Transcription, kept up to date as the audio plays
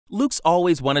Luke's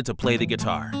always wanted to play the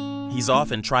guitar. He's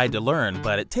often tried to learn,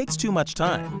 but it takes too much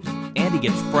time, and he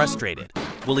gets frustrated.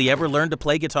 Will he ever learn to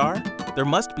play guitar? There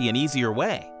must be an easier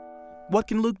way. What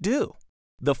can Luke do?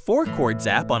 The 4Chords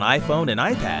app on iPhone and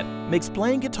iPad makes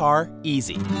playing guitar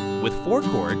easy. With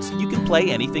 4Chords, you can play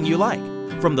anything you like.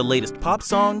 From the latest pop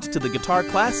songs to the guitar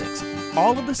classics,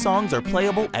 all of the songs are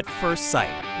playable at first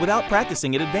sight, without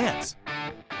practicing in advance.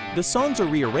 The songs are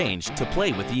rearranged to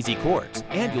play with easy chords,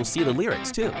 and you'll see the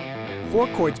lyrics too.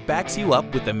 4Chords backs you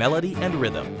up with the melody and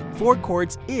rhythm.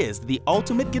 4Chords is the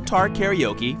ultimate guitar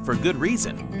karaoke for good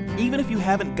reason. Even if you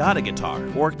haven't got a guitar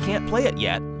or can't play it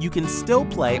yet, you can still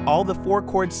play all the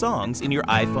 4Chord songs in your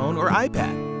iPhone or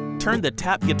iPad. Turn the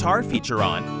tap guitar feature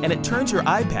on, and it turns your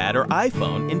iPad or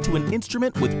iPhone into an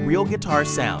instrument with real guitar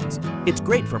sounds. It's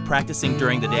great for practicing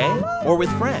during the day or with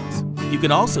friends. You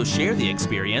can also share the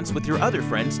experience with your other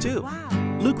friends too.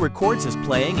 Luke records his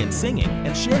playing and singing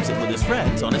and shares it with his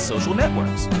friends on his social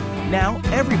networks. Now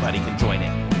everybody can join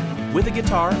in. With a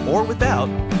guitar or without,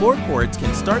 4Chords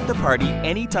can start the party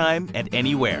anytime and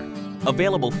anywhere.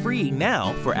 Available free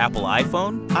now for Apple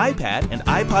iPhone, iPad, and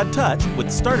iPod Touch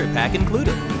with starter pack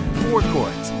included.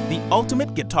 4Chords, the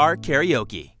ultimate guitar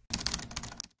karaoke.